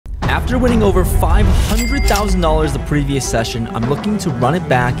After winning over $500,000 the previous session, I'm looking to run it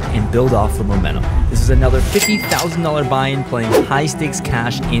back and build off the momentum. This is another $50,000 buy-in playing high-stakes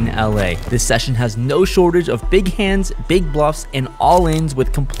cash in LA. This session has no shortage of big hands, big bluffs, and all-ins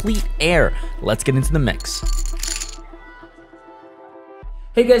with complete air. Let's get into the mix.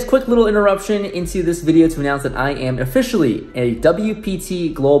 Hey guys, quick little interruption into this video to announce that I am officially a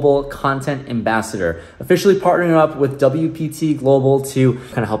WPT Global Content Ambassador, officially partnering up with WPT Global to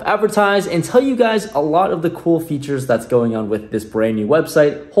kind of help advertise and tell you guys a lot of the cool features that's going on with this brand new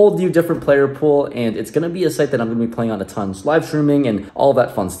website, whole new different player pool, and it's going to be a site that I'm going to be playing on a ton, live streaming and all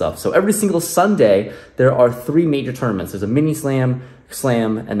that fun stuff. So every single Sunday, there are 3 major tournaments. There's a mini slam,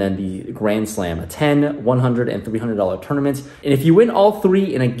 and then the Grand Slam, a $10, $100, and $300 tournament. And if you win all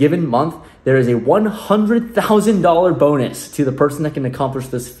 3 in a given month, there is a $100,000 bonus to the person that can accomplish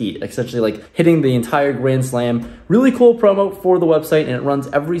this feat, essentially like hitting the entire Grand Slam. Really cool promo for the website, and it runs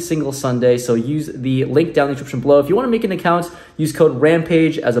every single Sunday. So use the link down in the description below. If you want to make an account, use code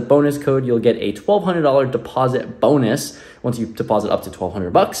RAMPAGE as a bonus code. You'll get a $1,200 deposit bonus once you deposit up to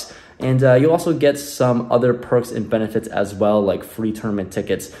 $1,200. And you'll also get some other perks and benefits as well, like free tournament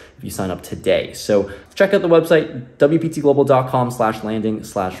tickets if you sign up today. So check out the website,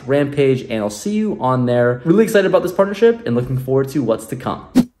 wptglobal.com/landing/rampage, and I'll see you on there. Really excited about this partnership and looking forward to what's to come.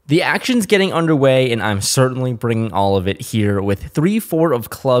 The action's getting underway, and I'm certainly bringing all of it here with 3-4 of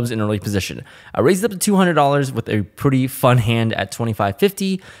clubs in early position. I raised up to $200 with a pretty fun hand at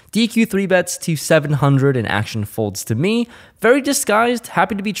 $25.50. DQ 3-bets to $700, and action folds to me. Very disguised,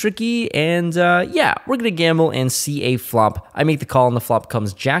 happy to be tricky, and yeah, we're going to gamble and see a flop. I make the call, and the flop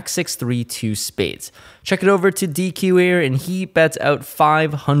comes Jack 6-3 2 spades. Check it over to DQ here, and he bets out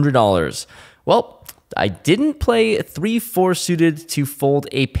 $500. Well, I didn't play 3-4 suited to fold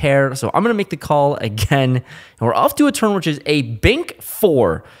a pair, so I'm going to make the call again. And we're off to a turn, which is a Bink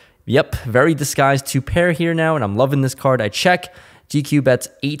 4. Yep, very disguised 2 pair here now, and I'm loving this card. I check. GQ bets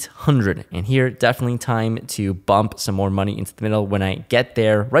 800, and here definitely time to bump some more money into the middle when I get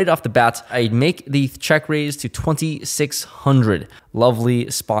there. Right off the bat, I make the check raise to 2,600. Lovely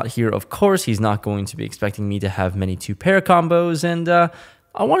spot here, of course. He's not going to be expecting me to have many 2-pair combos, and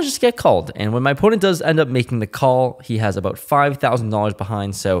I want to just get called. And when my opponent does end up making the call, he has about $5,000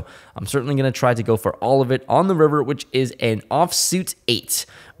 behind, so I'm certainly going to try to go for all of it on the river, which is an offsuit 8.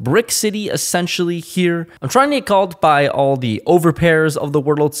 Brick City essentially here. I'm trying to get called by all the overpairs of the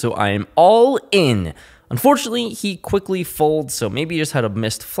world, so I am all in. Unfortunately, he quickly folds, so maybe he just had a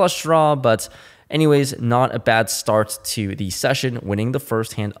missed flush draw, but anyways, not a bad start to the session, winning the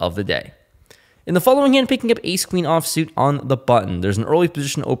first hand of the day. In the following hand, picking up ace-queen offsuit on the button. There's an early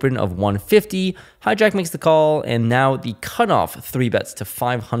position open of 150. Hijack makes the call, and now the cutoff 3-bets to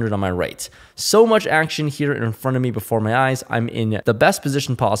 500 on my right. So much action here in front of me before my eyes. I'm in the best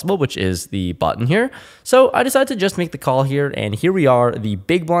position possible, which is the button here. So I decided to just make the call here, and here we are. The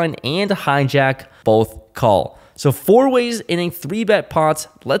big blind and hijack both call. So 4 ways in a 3-bet pot.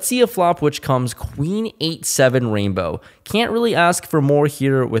 Let's see a flop which comes Queen 8-7 rainbow. Can't really ask for more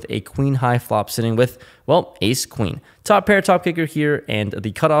here with a queen high flop sitting with, well, ace queen. Top pair, top kicker here, and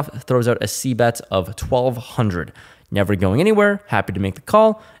the cutoff throws out a C-bet of 1,200. Never going anywhere, happy to make the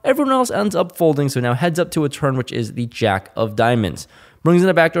call. Everyone else ends up folding, so now heads up to a turn which is the Jack of Diamonds. Brings in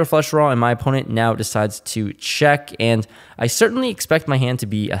a backdoor flush draw, and my opponent now decides to check, and I certainly expect my hand to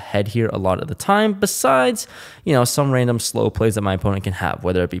be ahead here a lot of the time, besides, you know, some random slow plays that my opponent can have,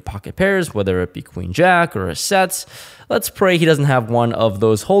 whether it be pocket pairs, whether it be queen jack or a set. Let's pray he doesn't have one of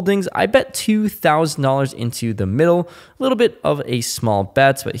those holdings. I bet $2,000 into the middle, a little bit of a small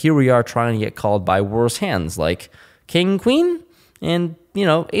bet, but here we are trying to get called by worse hands like king, queen, and, you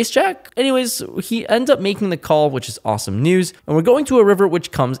know, ace-jack. Anyways, he ends up making the call, which is awesome news. And we're going to a river,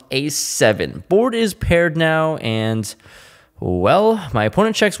 which comes ace-7. Board is paired now, and, well, my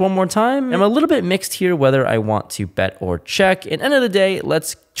opponent checks one more time. I'm a little bit mixed here whether I want to bet or check. At the end of the day,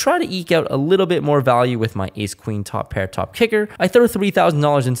 let's try to eke out a little bit more value with my ace-queen top pair, top kicker. I throw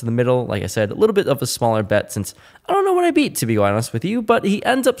 $3,000 into the middle. Like I said, a little bit of a smaller bet since I don't know what I beat, to be honest with you. But he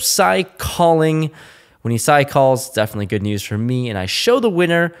ends up calling. When he side calls, definitely good news for me, and I show the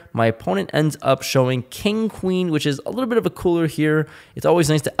winner. My opponent ends up showing king, queen, which is a little bit of a cooler here. It's always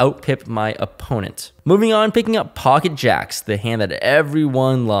nice to outpip my opponent. Moving on, picking up pocket jacks, the hand that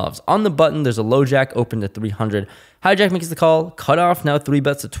everyone loves. On the button, there's a low jack open to 300. Hijack makes the call. Cutoff now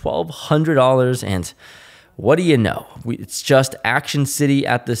 3-bets to $1,200, and what do you know? It's just action city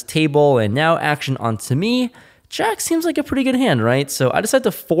at this table, and now action onto me. Jack seems like a pretty good hand, right? So I decided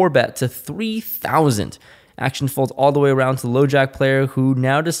to 4-bet to 3,000. Action folds all the way around to the low jack player, who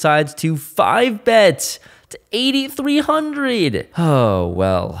now decides to 5-bet to 8,300. Oh,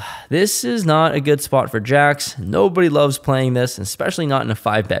 well, this is not a good spot for jacks. Nobody loves playing this, especially not in a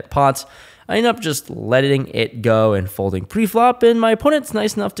 5-bet pot. I end up just letting it go and folding pre-flop, and my opponent's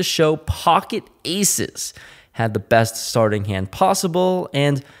nice enough to show pocket aces. Had the best starting hand possible,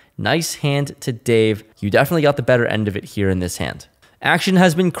 and nice hand to Dave. You definitely got the better end of it here in this hand. Action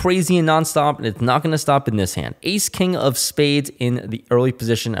has been crazy and nonstop, and it's not going to stop in this hand. Ace king of spades in the early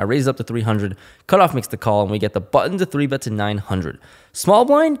position. I raise up to 300. Cutoff makes the call, and we get the button to 3-bet to 900. Small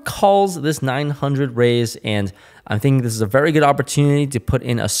blind calls this 900 raise, and I'm thinking this is a very good opportunity to put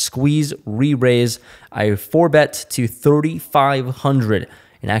in a squeeze re-raise. I 4-bet to 3,500.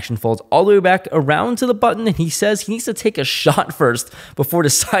 And action folds all the way back around to the button, and he says he needs to take a shot first before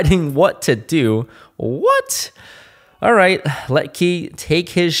deciding what to do. What? All right, let Key take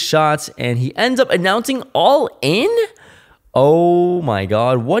his shots, and he ends up announcing all in? Oh my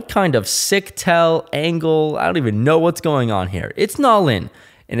God, what kind of sick tell angle? I don't even know what's going on here. It's an all in,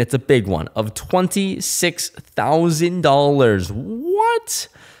 and it's a big one of $26,000. What?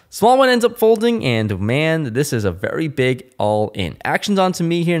 Small one ends up folding, and man, this is a very big all-in. Action's on to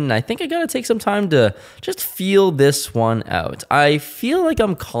me here, and I think I gotta take some time to just feel this one out. I feel like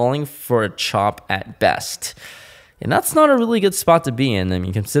I'm calling for a chop at best. And that's not a really good spot to be in. I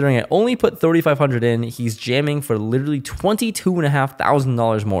mean, considering I only put $3,500 in, he's jamming for literally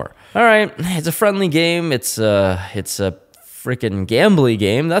 $22,500 more. All right, it's a friendly game. It's a freaking gambly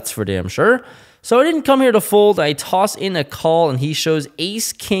game, that's for damn sure. So I didn't come here to fold. I toss in a call, and he shows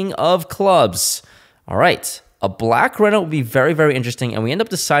ace king of clubs. All right, a black run out would be very, very interesting, and we end up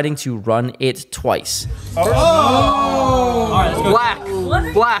deciding to run it twice. Oh! All right, let's go. Black.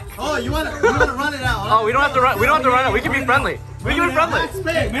 Black. Oh, you want to run it out? Oh, we don't have to run. We don't have to run it. We can be friendly. We can be friendly.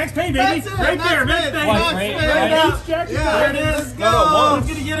 Max Payne, baby. Right there, Max Payne. Max Payne. There it is. Go. Who's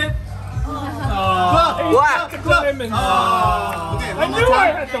gonna get it? Black. I knew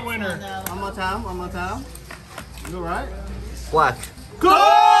I had the winner. One more time. You all right? Black. Go!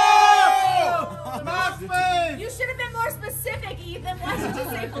 Max Payne. You should have been more specific, Ethan. Why did you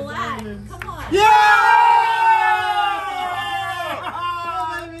say black? Come on. Yeah!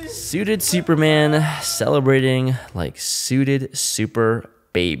 Suited Superman celebrating like suited super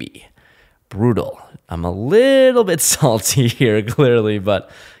baby. Brutal. I'm a little bit salty here, clearly, but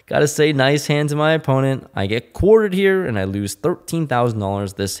gotta say, nice hand to my opponent. I get quartered here, and I lose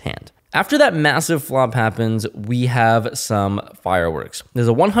 $13,000 this hand. After that massive flop happens, we have some fireworks. There's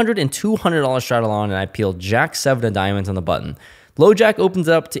a $100 and $200 straddle on, and I peel Jack 7 of diamonds on the button. Low Jack opens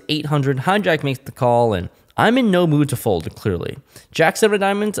it up to 800. High Jack makes the call, and I'm in no mood to fold, clearly. Jack 7 of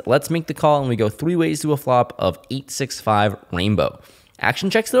diamonds, let's make the call, and we go 3 ways to a flop of 8-6-5 rainbow. Action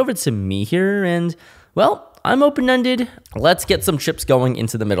checks it over to me here, and, well, I'm open-ended. Let's get some chips going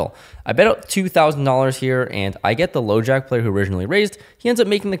into the middle. I bet out $2,000 here, and I get the low jack player who originally raised. He ends up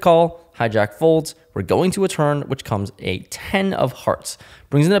making the call. High jack folds. We're going to a turn, which comes a 10 of hearts.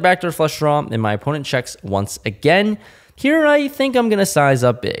 Brings in the backdoor flush draw, and my opponent checks once again. Here, I think I'm going to size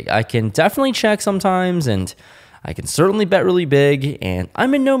up big. I can definitely check sometimes, and I can certainly bet really big, and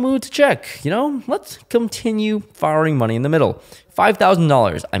I'm in no mood to check. You know, let's continue firing money in the middle.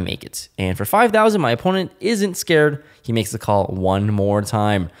 $5,000, I make it. And for $5,000, my opponent isn't scared. He makes the call one more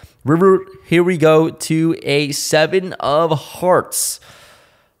time. River, here we go to a 7 of hearts.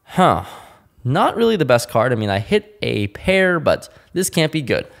 Not really the best card. I mean, I hit a pair, but this can't be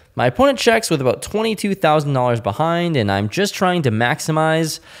good. My opponent checks with about $22,000 behind, and I'm just trying to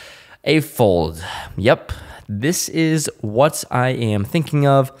maximize a fold. Yep, this is what I am thinking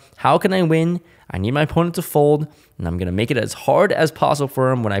of. How can I win? I need my opponent to fold, and I'm going to make it as hard as possible for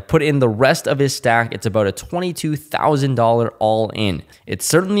him. When I put in the rest of his stack, it's about a $22,000 all-in. It's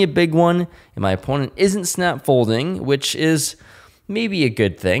certainly a big one, and my opponent isn't snap folding, which is maybe a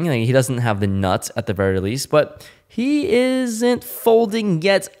good thing. Like, he doesn't have the nuts at the very least, but he isn't folding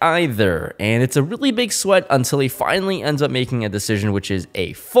yet either. And it's a really big sweat until he finally ends up making a decision, which is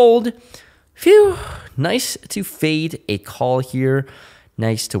a fold. Phew, nice to fade a call here.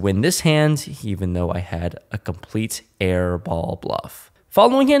 Nice to win this hand, even though I had a complete airball bluff.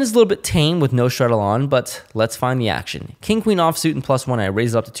 Following hand is a little bit tame with no straddle on, but let's find the action. King, queen offsuit and +1, I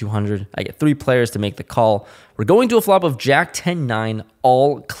raise it up to 200. I get 3 players to make the call. We're going to a flop of Jack 10-9,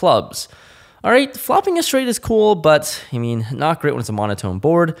 all clubs. All right, flopping a straight is cool, but I mean, not great when it's a monotone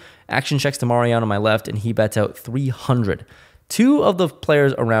board. Action checks to Mariano on my left, and he bets out 300. 2 of the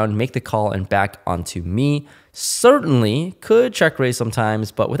players around make the call and back onto me. Certainly could check raise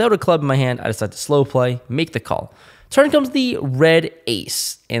sometimes, but without a club in my hand, I decide to slow play, make the call. Turn comes the red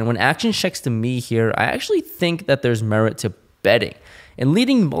ace, and when action checks to me here, I actually think that there's merit to betting. and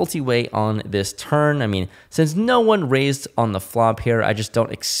leading multi-way on this turn. I mean, since no one raised on the flop here, I just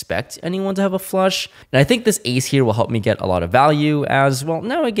don't expect anyone to have a flush. And I think this ace here will help me get a lot of value as, well,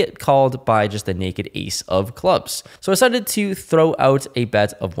 now I get called by just a naked ace of clubs. So I decided to throw out a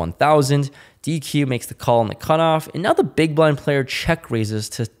bet of 1,000. DQ makes the call on the cutoff, and now the big blind player check raises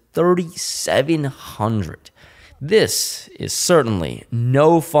to 3,700. This is certainly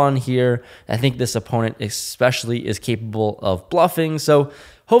no fun here. I think this opponent especially is capable of bluffing, so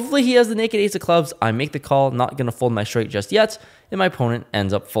hopefully he has the naked ace of clubs. I make the call, not going to fold my straight just yet, and my opponent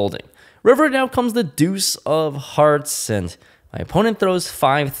ends up folding. River, now comes the deuce of hearts, and my opponent throws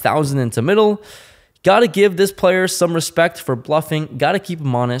 5,000 into middle. Gotta give this player some respect for bluffing. Gotta keep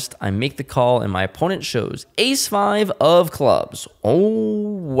him honest. I make the call, and my opponent shows ace-5 of clubs. Oh,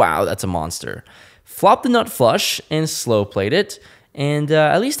 wow, that's a monster. Flopped the nut flush and slow played it, and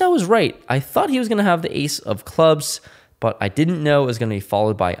at least I was right. I thought he was going to have the ace of clubs, but I didn't know it was going to be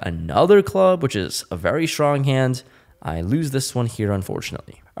followed by another club, which is a very strong hand. I lose this one here,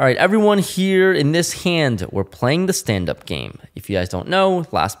 unfortunately. All right, everyone, here in this hand, we're playing the stand-up game. If you guys don't know,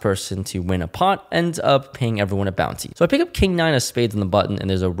 last person to win a pot ends up paying everyone a bounty. So I pick up king 9 of spades on the button, and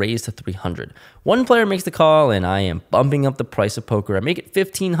there's a raise to 300. One player makes the call, and I am bumping up the price of poker. I make it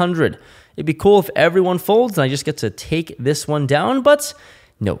 1,500. It'd be cool if everyone folds, and I just get to take this one down, but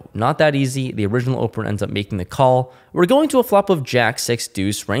no, not that easy. The original opener ends up making the call. We're going to a flop of jack 6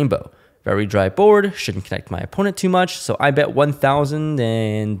 deuce rainbow. Very dry board, shouldn't connect my opponent too much, so I bet 1,000,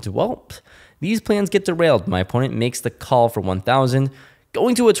 and, well, these plans get derailed. My opponent makes the call for 1,000,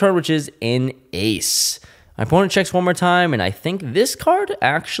 going to a turn which is an ace. My opponent checks one more time, and I think this card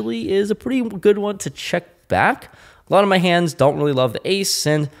actually is a pretty good one to check back. A lot of my hands don't really love the ace,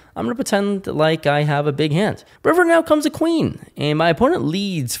 and I'm going to pretend like I have a big hand. River, now comes a queen, and my opponent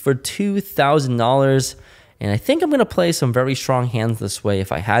leads for $2,000. And I think I'm going to play some very strong hands this way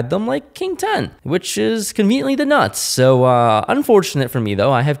if I had them, like king 10, which is conveniently the nuts. So unfortunate for me,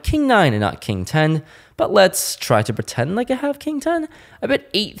 though. I have king 9 and not king 10. But let's try to pretend like I have king 10. I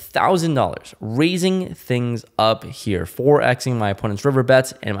bet $8,000, raising things up here, 4xing my opponent's river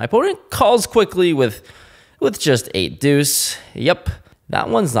bet. And my opponent calls quickly with just 8 deuce. Yep, that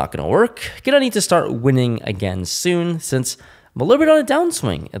one's not going to work. Gonna need to start winning again soon, since I'm a little bit on a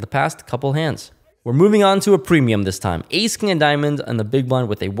downswing at the past couple hands. We're moving on to a premium this time. Ace, king, and diamond and the big blind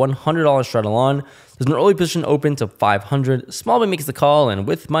with a $100 straddle on. There's an early position open to 500. Small bet makes the call, and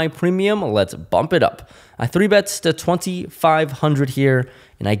with my premium, let's bump it up. I 3-bets to 2,500 here,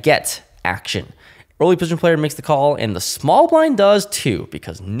 and I get action. Early position player makes the call, and the small blind does too,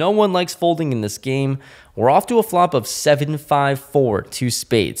 because no one likes folding in this game. We're off to a flop of 7-5-4, 2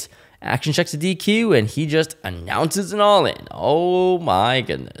 spades. Action checks a DQ, and he just announces an all-in. Oh my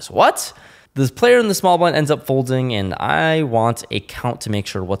goodness. What? This player in the small blind ends up folding, and I want a count to make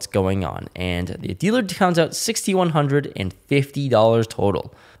sure what's going on. And the dealer counts out $6,150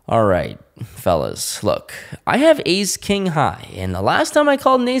 total. All right, fellas, look, I have ace king high, and the last time I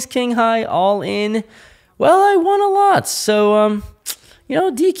called an ace king high all in, well, I won a lot. So, you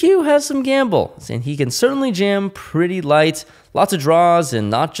know, DQ has some gamble, and he can certainly jam pretty light, lots of draws, and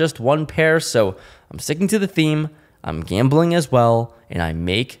not just one pair. So I'm sticking to the theme. I'm gambling as well, and I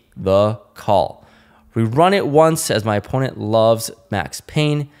make the call. We run it once as my opponent loves max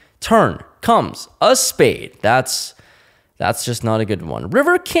pain. Turn comes a spade. That's just not a good one.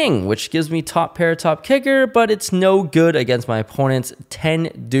 River king, which gives me top pair, top kicker, but it's no good against my opponent's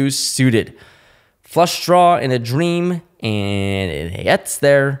 10 deuce suited. Flush draw in a dream, and it gets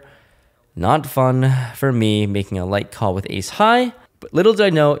there. Not fun for me, making a light call with ace high, but little did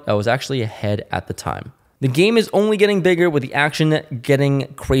I know I was actually ahead at the time. The game is only getting bigger with the action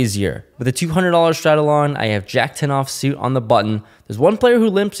getting crazier. With a $200 straddle on, I have jack 10 offsuit on the button. There's one player who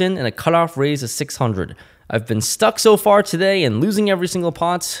limps in and a cutoff raise of 600. I've been stuck so far today and losing every single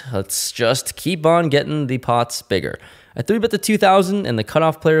pot. Let's just keep on getting the pots bigger. I 3-bet the 2,000 and the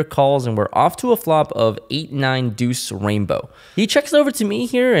cutoff player calls, and we're off to a flop of 8-9 deuce rainbow. He checks over to me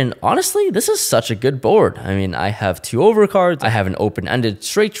here, and honestly, this is such a good board. I mean, I have 2 overcards, I have an open-ended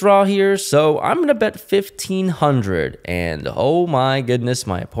straight draw here, so I'm gonna bet 1,500, and oh my goodness,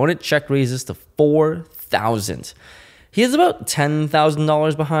 my opponent check raises to 4,000. He is about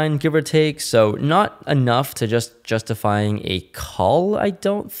 $10,000 behind, give or take, so not enough to just justifying a call, I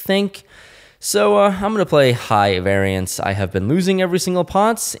don't think. So I'm going to play high variance. I have been losing every single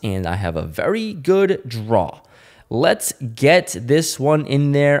pot, and I have a very good draw. Let's get this one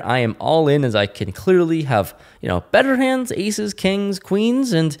in there. I am all in, as I can clearly have, you know, better hands, aces, kings,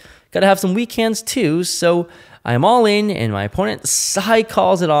 queens, and got to have some weak hands too. So I am all in, and my opponent side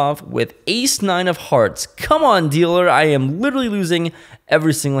calls it off with ace-9 of hearts. Come on, dealer. I am literally losing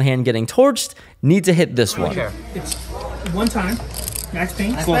every single hand, getting torched. Need to hit this one. It's one time. Max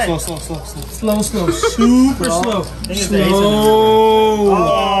pain. Slow. Super slow.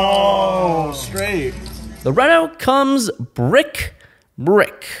 Oh, straight. The red out comes brick.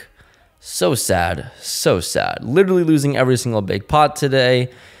 So sad. Literally losing every single big pot today.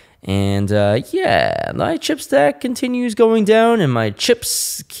 And yeah, my chip stack continues going down, and my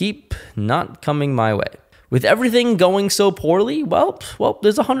chips keep not coming my way. With everything going so poorly, well,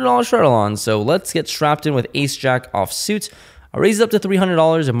 there's a $100 straddle on, so let's get strapped in with ace-jack offsuit. I raise it up to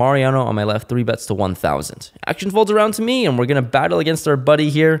 $300, and Mariano on my left 3-bets to 1,000. Action folds around to me, and we're going to battle against our buddy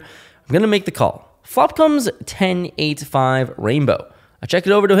here. I'm going to make the call. Flop comes 10-8-5 rainbow. I check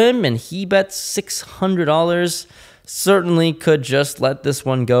it over to him, and he bets $600. Certainly could just let this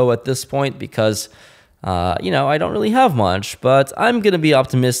one go at this point because, you know, I don't really have much, but I'm going to be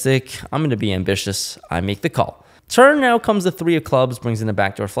optimistic. I'm going to be ambitious. I make the call. Turn now comes the 3 of clubs, brings in a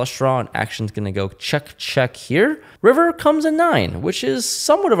backdoor flush draw, and action's going to go check here. River comes a 9, which is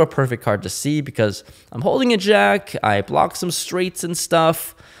somewhat of a perfect card to see because I'm holding a jack, I block some straights and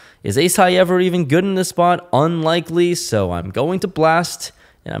stuff. Is ace high ever even good in this spot? Unlikely, so I'm going to blast,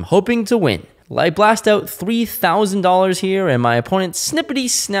 and I'm hoping to win. I blast out $3,000 here, and my opponent snippety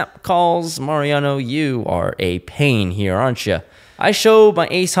snap calls. Mariano, you are a pain here, aren't you? I show my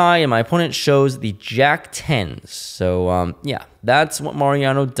ace high, and my opponent shows the jack 10s. So, yeah, that's what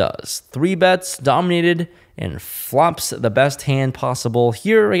Mariano does. 3 bets, dominated, and flops the best hand possible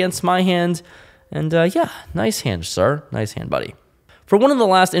here against my hand. And, yeah, nice hand, sir. Nice hand, buddy. For one of the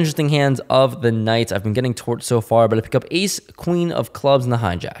last interesting hands of the night, I've been getting torched so far, but I pick up ace, queen of clubs, and the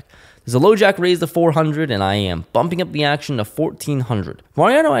hijack. There's a low jack raised to 400, and I am bumping up the action to 1,400.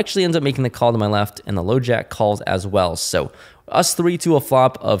 Mariano actually ends up making the call to my left, and the low jack calls as well. So us 3 to a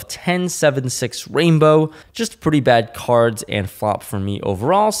flop of 10-7-6 rainbow. Just pretty bad cards and flop for me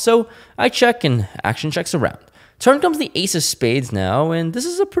overall. So I check, and action checks around. Turn comes the ace of spades now, and this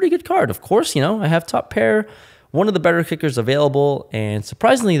is a pretty good card. Of course, you know, I have top pair, one of the better kickers available, and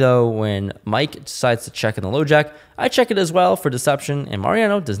surprisingly though, when Mike decides to check in the low jack, I check it as well for deception, and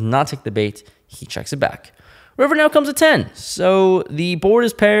Mariano does not take the bait, he checks it back. River now comes a 10, so the board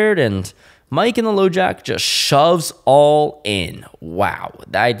is paired, and Mike in the low jack just shoves all in. Wow,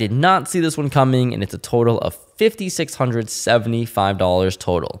 I did not see this one coming, and it's a total of $5,675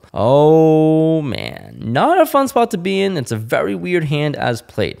 total. Oh man, not a fun spot to be in. It's a very weird hand as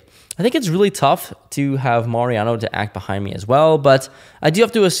played. I think it's really tough to have Mariano to act behind me as well, but I do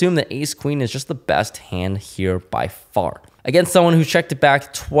have to assume that ace-queen is just the best hand here by far. Against someone who checked it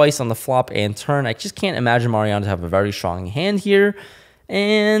back twice on the flop and turn, I just can't imagine Mariano to have a very strong hand here.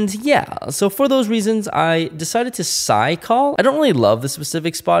 And yeah, so for those reasons, I decided to side call. I don't really love the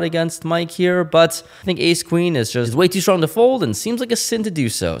specific spot against Mike here, but I think ace-queen is just way too strong to fold and seems like a sin to do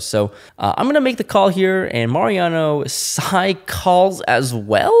so. So I'm going to make the call here, and Mariano side calls as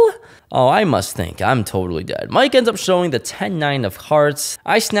well. Oh, I must think I'm totally dead. Mike ends up showing the 10-9 of hearts.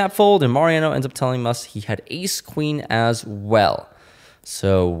 I snap fold, and Mariano ends up telling us he had ace-queen as well.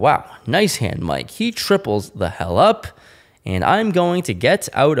 So wow, nice hand, Mike. He triples the hell up. And I'm going to get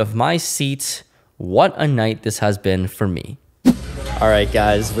out of my seat. What a night this has been for me. All right,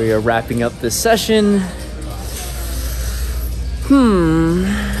 guys, we are wrapping up this session.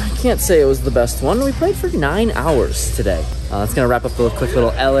 I can't say it was the best one. We played for 9 hours today. That's going to wrap up the quick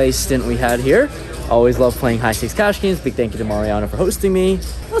little LA stint we had here. Always love playing high-stakes cash games. Big thank you to Mariano for hosting me.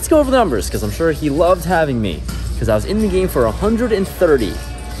 Let's go over the numbers, because I'm sure he loved having me, because I was in the game for 130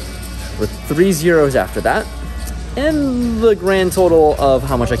 with 3 zeros after that. And the grand total of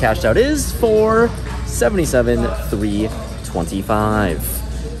how much I cashed out is for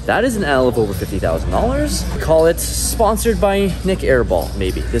 $77,325. That is an L of over $50,000. Call it sponsored by Nick Airball,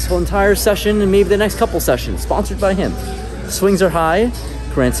 maybe. This whole entire session and maybe the next couple sessions, sponsored by him. Swings are high,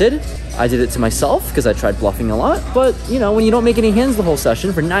 granted. I did it to myself because I tried bluffing a lot. But, you know, when you don't make any hands the whole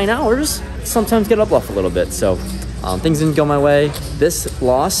session for 9 hours, sometimes get a bluff a little bit. So things didn't go my way. This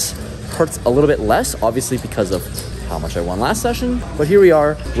loss hurts a little bit less, obviously, because of how much I won last session, but here we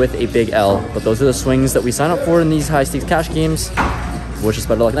are with a big L. But those are the swings that we sign up for in these high stakes cash games. Wish us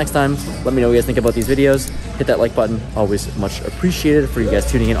better luck next time. Let me know what you guys think about these videos. Hit that like button, always much appreciated for you guys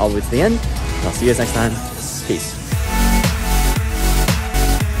tuning in all the way to the end. And I'll see you guys next time. Peace.